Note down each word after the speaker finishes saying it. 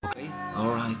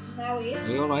Alright. Now we. Are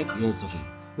you alright? Yes, okay.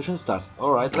 We can start.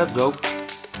 Alright, let's go.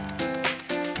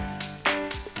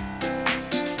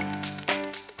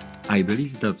 I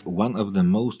believe that one of the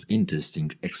most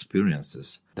interesting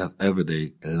experiences that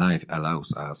everyday life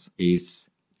allows us is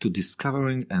to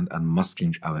discovering and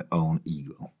unmasking our own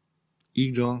ego.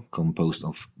 Ego composed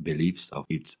of beliefs of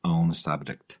its own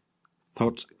subject,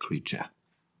 thought creature.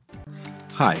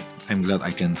 Hi, I'm glad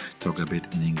I can talk a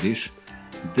bit in English.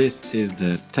 This is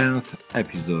the 10th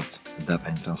episode that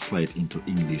I translate into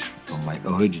English from my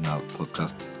original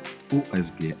podcast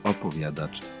USG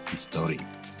Opowiadacz Historii.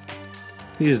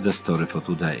 Here's the story for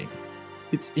today.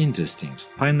 It's interesting.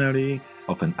 Finally,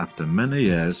 often after many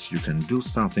years, you can do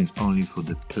something only for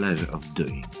the pleasure of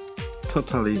doing.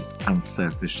 Totally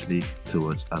unselfishly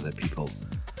towards other people,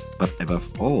 but above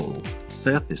all,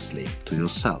 selflessly to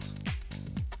yourself.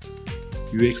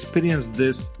 You experience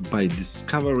this by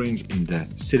discovering in the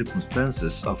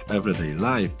circumstances of everyday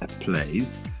life a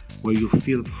place where you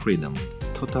feel freedom,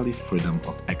 totally freedom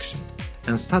of action.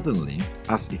 And suddenly,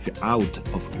 as if out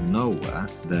of nowhere,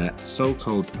 the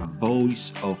so-called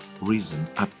voice of reason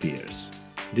appears.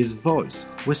 This voice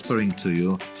whispering to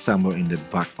you somewhere in the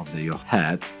back of your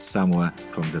head, somewhere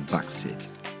from the back seat.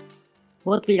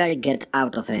 What will I get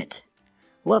out of it?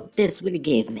 What this will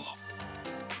give me?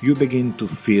 You begin to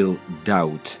feel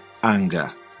doubt,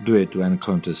 anger, due to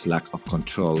unconscious lack of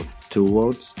control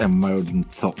towards emerging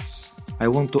thoughts. I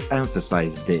want to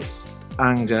emphasize this.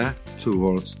 Anger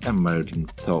towards emerging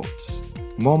thoughts.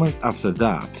 Moments after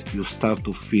that, you start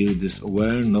to feel this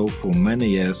well-known for many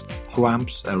years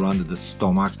cramps around the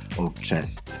stomach or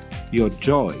chest. Your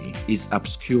joy is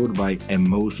obscured by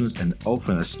emotions and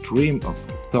often a stream of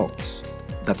thoughts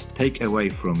that take away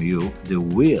from you the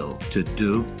will to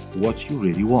do what you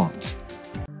really want.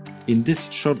 In this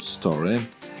short story,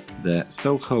 the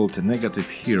so-called negative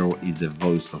hero is the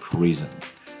voice of reason.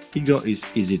 Ego is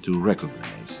easy to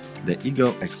recognize. The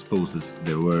ego exposes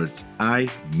the words I,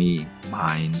 me,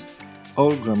 mine,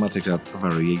 all grammatical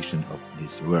variation of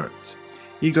these words.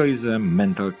 Ego is a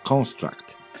mental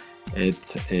construct.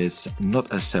 It is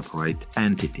not a separate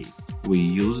entity. We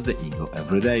use the ego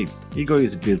every day. Ego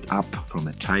is built up from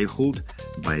a childhood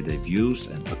by the views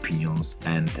and opinions,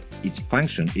 and its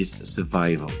function is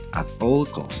survival at all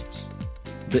costs.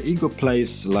 The ego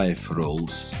plays life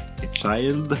roles: a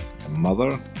child, a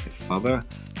mother, a father,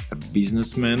 a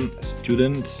businessman, a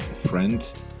student, a friend.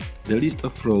 The list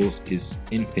of roles is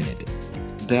infinite.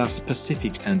 There are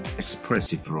specific and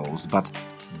expressive roles, but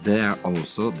there are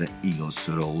also the ego's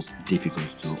roles difficult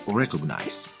to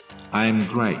recognize. I am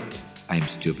great. I am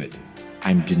stupid.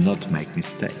 I do not make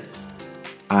mistakes.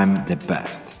 I'm the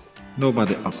best.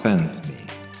 Nobody offends me.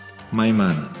 My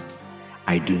money.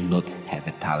 I do not have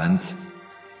a talent.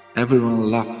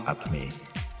 Everyone laughs at me.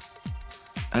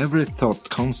 Every thought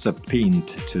concept pinned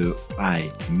to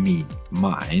I, me,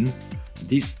 mine,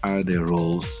 these are the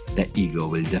roles the ego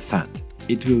will defend.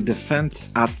 It will defend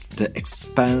at the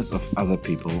expense of other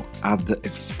people, at the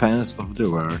expense of the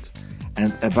world,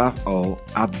 and above all,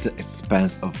 at the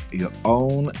expense of your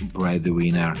own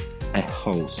breadwinner, a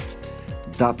host.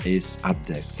 That is, at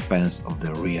the expense of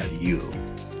the real you.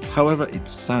 However it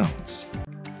sounds,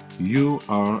 you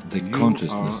are the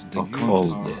consciousness of all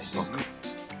this.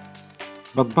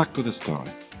 But back to the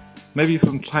story. Maybe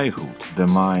from childhood, the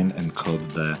mind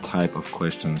encoded the type of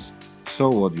questions: so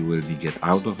what you will get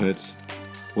out of it,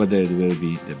 whether it will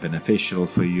be beneficial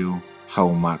for you, how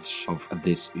much of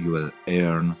this you will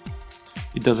earn.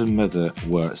 It doesn't matter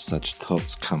where such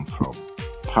thoughts come from.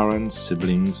 Parents,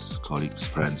 siblings, colleagues,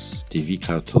 friends, TV,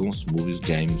 cartoons, movies,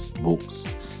 games,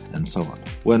 books, and so on.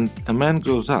 When a man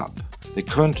grows up, the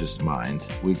conscious mind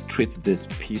will treat this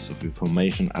piece of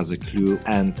information as a clue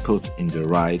and put in the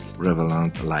right,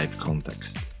 relevant life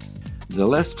context. The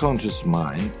less conscious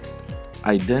mind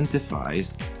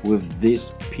identifies with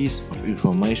this piece of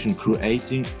information,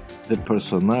 creating the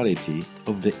personality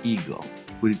of the ego,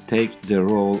 will take the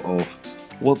role of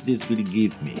what this will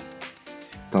give me,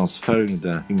 transferring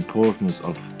the importance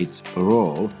of its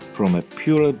role from a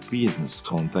pure business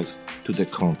context to the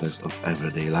context of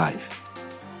everyday life.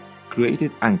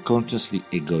 Created unconsciously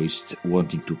egoist,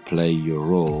 wanting to play your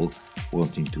role,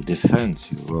 wanting to defend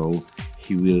your role,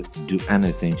 he will do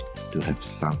anything to have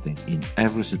something in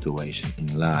every situation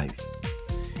in life.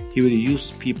 He will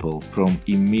use people from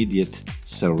immediate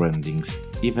surroundings,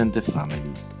 even the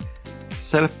family.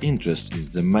 Self-interest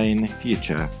is the main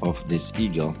feature of this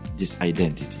ego, this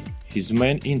identity. His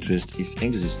main interest is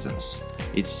existence.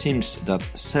 It seems that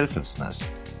selflessness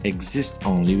exists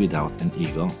only without an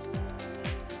ego.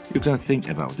 You can think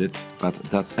about it, but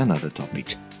that's another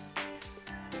topic.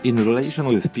 In relation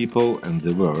with people and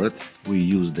the world, we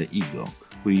use the ego.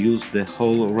 We use the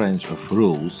whole range of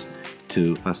rules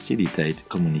to facilitate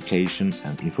communication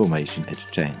and information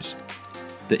exchange.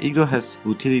 The ego has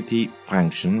utility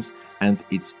functions and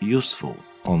it's useful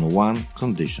on one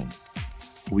condition.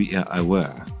 We are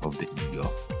aware of the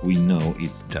ego. We know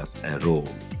it's just a rule,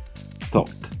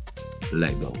 thought,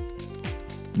 Lego.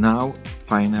 Now,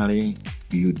 finally,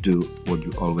 you do what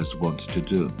you always want to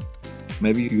do.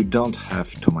 Maybe you don't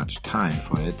have too much time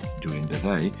for it during the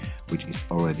day, which is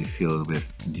already filled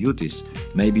with duties.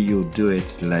 Maybe you do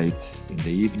it late in the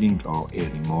evening or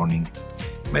early morning.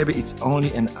 Maybe it's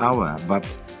only an hour,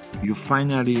 but you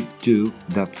finally do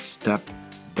that step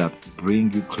that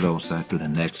brings you closer to the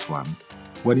next one.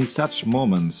 When in such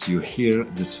moments you hear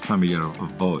this familiar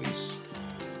voice,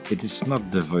 it is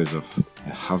not the voice of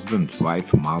a husband,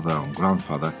 wife, mother or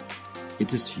grandfather.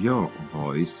 It is your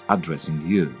voice addressing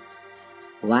you.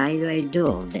 Why do I do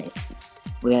all this?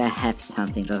 Will I have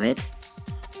something of it?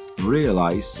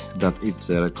 Realize that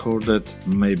it's a recorded,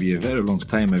 maybe a very long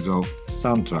time ago,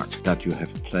 soundtrack that you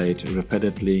have played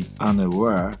repeatedly,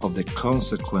 unaware of the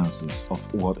consequences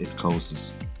of what it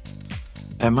causes.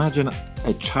 Imagine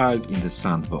a child in the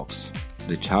sandbox.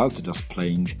 The child just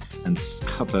playing and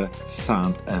scatter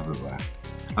sand everywhere.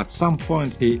 At some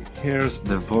point he hears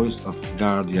the voice of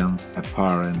guardian, a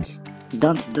parent.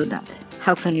 Don't do that.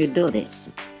 How can you do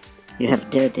this? You have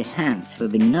dirty hands. You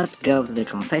will not go to the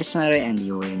confectionery and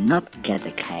you will not get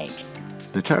a cake.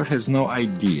 The child has no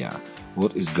idea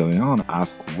what is going on.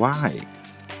 Ask why.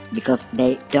 Because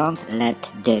they don't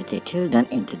let dirty children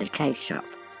into the cake shop,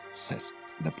 Says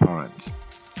the parent.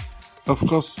 Of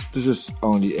course, this is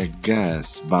only a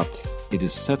guess, but it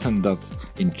is certain that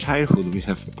in childhood we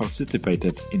have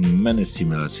participated in many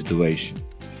similar situations.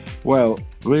 Well,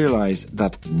 realize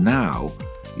that now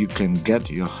you can get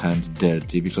your hands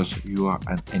dirty because you are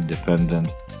an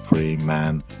independent, free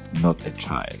man, not a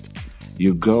child.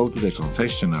 You go to the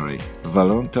confectionery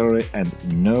voluntarily and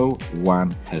no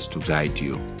one has to guide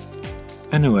you.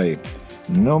 Anyway,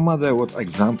 no matter what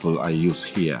example I use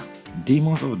here,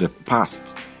 demons of the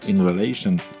past in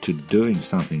relation to doing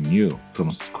something new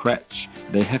from scratch,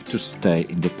 they have to stay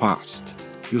in the past.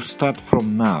 You start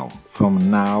from now. From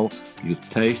now, you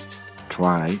taste,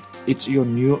 try. It's your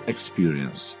new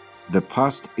experience. The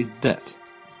past is dead.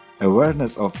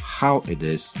 Awareness of how it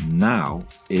is now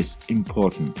is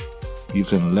important. You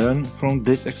can learn from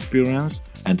this experience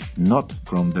and not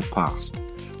from the past,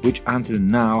 which until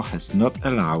now has not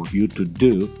allowed you to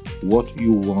do what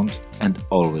you want and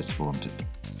always wanted.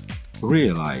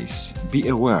 Realize, be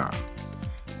aware.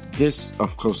 This,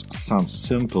 of course, sounds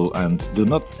simple, and do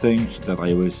not think that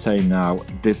I will say now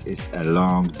this is a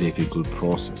long, difficult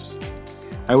process.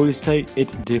 I will say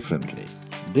it differently.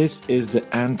 This is the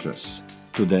entrance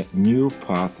to the new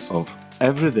path of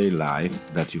everyday life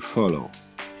that you follow.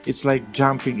 It's like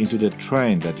jumping into the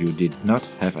train that you did not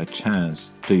have a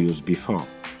chance to use before.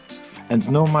 And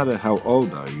no matter how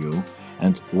old are you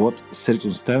and what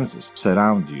circumstances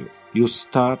surround you, you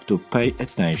start to pay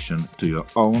attention to your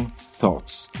own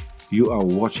thoughts. You are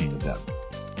watching them.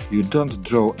 You don't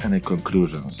draw any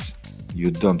conclusions.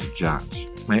 You don't judge.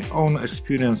 My own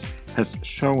experience has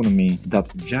shown me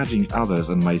that judging others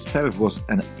and myself was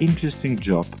an interesting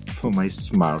job for my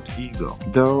smart ego,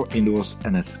 though it was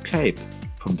an escape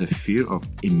from the fear of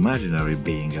imaginary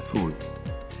being a fool.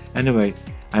 Anyway,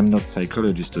 I'm not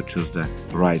psychologist to choose the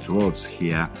right words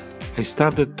here. I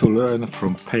started to learn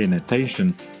from paying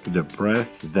attention to the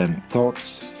breath, then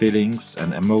thoughts, feelings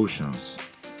and emotions.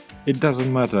 It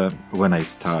doesn't matter when I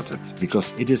started,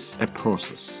 because it is a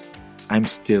process. I'm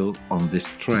still on this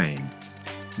train.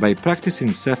 By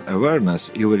practicing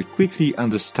self-awareness, you will quickly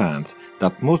understand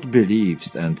that most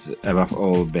beliefs and, above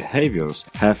all, behaviors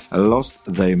have lost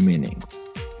their meaning.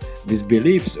 These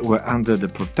beliefs were under the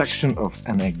protection of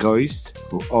an egoist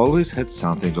who always had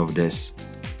something of this.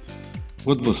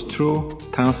 What was true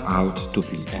turns out to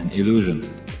be an illusion.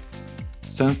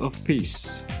 Sense of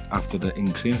peace after the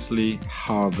increasingly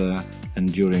harder,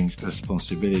 enduring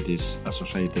responsibilities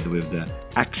associated with the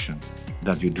action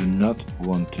that you do not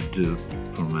want to do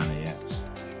for many years.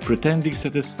 Pretending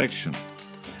satisfaction,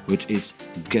 which is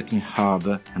getting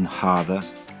harder and harder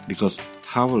because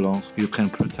how long you can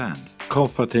pretend.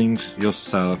 Comforting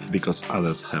yourself because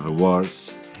others have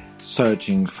worse.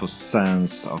 Searching for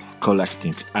sense of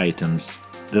collecting items,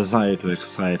 desire to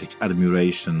excite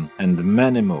admiration, and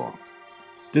many more.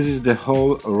 This is the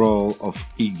whole role of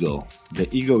ego, the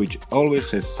ego which always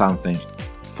has something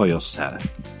for yourself.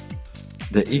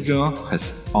 The ego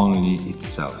has only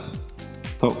itself,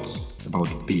 thoughts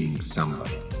about being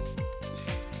somebody.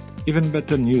 Even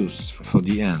better news for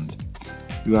the end.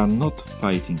 You are not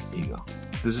fighting ego.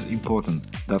 This is important,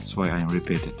 that's why I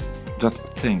repeat it. Just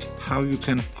think how you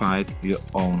can fight your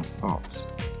own thoughts.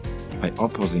 By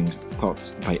opposing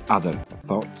thoughts by other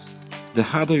thoughts, the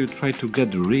harder you try to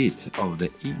get rid of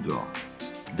the ego,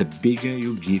 the bigger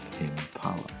you give him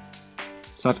power.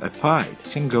 Such a fight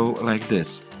can go like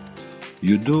this.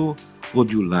 You do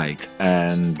what you like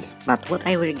and... But what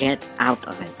I will get out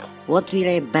of it? What will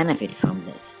I benefit from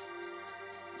this?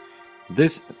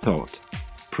 This thought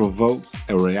provokes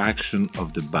a reaction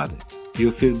of the body.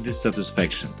 You feel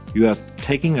dissatisfaction. You are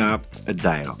taking up a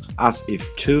dialogue, as if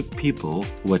two people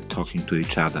were talking to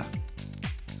each other.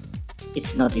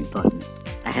 It's not important.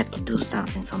 I have to do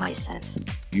something for myself.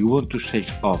 You want to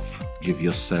shake off, give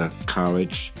yourself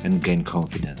courage and gain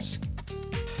confidence.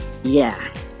 Yeah,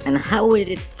 and how will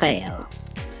it fail?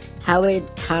 How will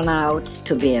it turn out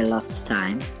to be a lost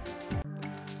time?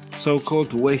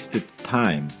 So-called wasted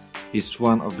time is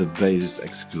one of the basis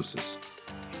excuses.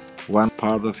 One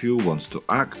part of you wants to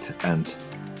act and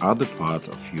other part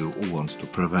of you wants to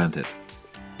prevent it.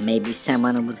 Maybe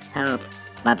someone would help,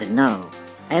 but no,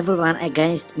 everyone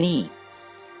against me.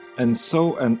 And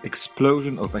so an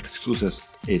explosion of excuses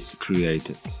is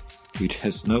created, which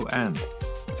has no end.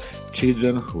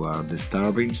 Children who are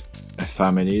disturbing, a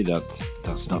family that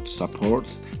does not support,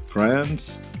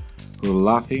 friends who are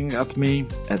laughing at me,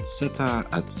 etc.,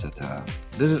 etc.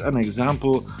 This is an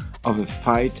example of a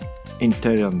fight,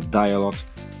 interior dialogue,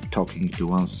 talking to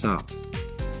oneself.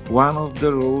 One of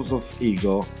the roles of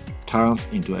ego turns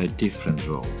into a different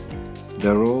role.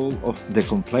 The role of the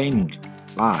complaining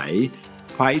I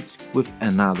fights with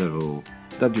another role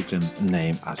that you can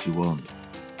name as you want.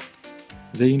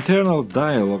 The internal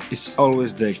dialogue is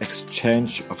always the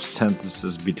exchange of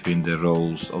sentences between the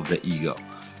roles of the ego.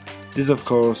 This, of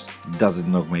course, does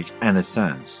not make any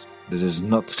sense. This is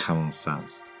not common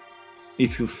sense.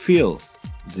 If you feel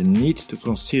the need to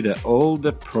consider all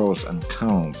the pros and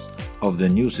cons of the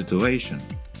new situation,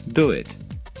 do it.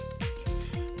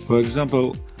 For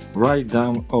example, write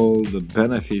down all the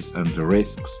benefits and the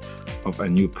risks of a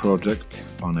new project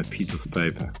on a piece of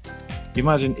paper.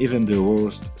 Imagine even the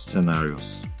worst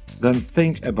scenarios. Then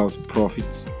think about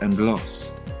profits and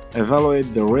loss.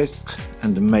 Evaluate the risk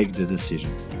and make the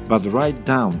decision. But write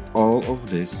down all of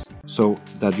this so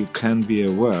that you can be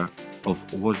aware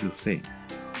of what you think.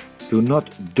 Do not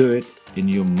do it in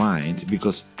your mind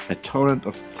because a torrent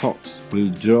of thoughts will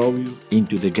draw you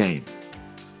into the game.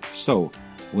 So,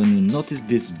 when you notice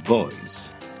this voice,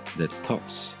 the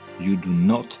thoughts, you do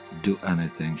not do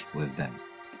anything with them.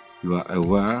 You are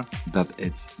aware that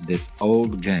it's this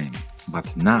old game,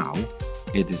 but now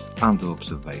it is under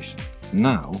observation.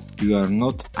 Now you are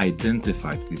not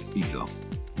identified with ego.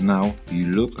 Now you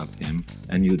look at him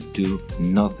and you do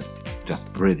nothing,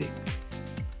 just breathing.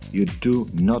 You do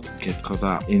not get caught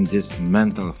up in this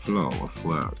mental flow of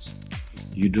words.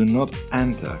 You do not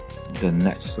enter the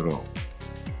next role.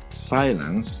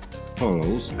 Silence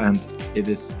follows, and it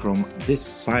is from this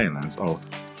silence or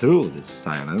through this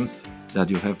silence that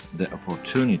you have the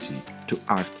opportunity to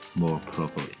act more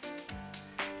properly.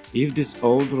 If these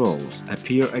old roles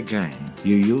appear again,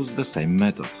 you use the same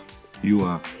method. You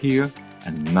are here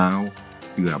and now,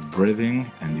 you are breathing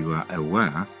and you are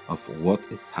aware of what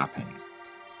is happening.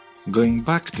 Going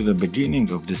back to the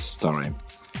beginning of this story,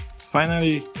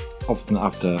 finally, often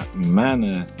after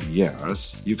many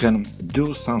years, you can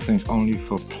do something only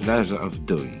for pleasure of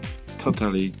doing,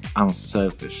 totally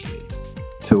unselfishly,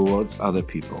 towards other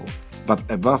people, but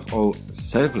above all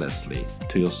selflessly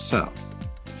to yourself.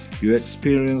 You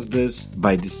experience this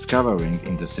by discovering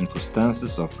in the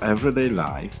circumstances of everyday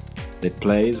life the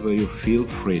place where you feel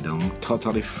freedom,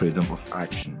 totally freedom of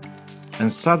action.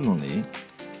 And suddenly,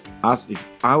 as if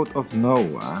out of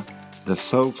nowhere, the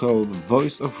so-called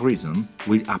voice of reason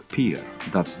will appear,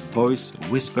 that voice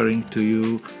whispering to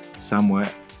you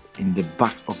somewhere in the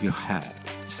back of your head,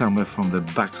 somewhere from the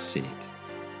back seat.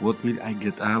 What will I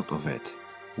get out of it?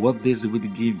 What this will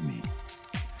give me?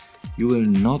 You will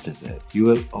notice it, you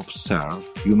will observe,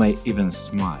 you may even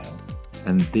smile,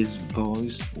 and this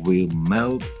voice will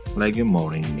melt like a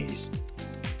morning mist.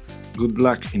 Good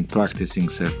luck in practicing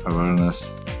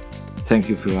self-awareness. Thank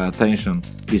you for your attention.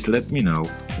 Please let me know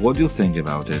what you think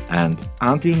about it, and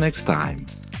until next time,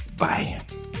 bye.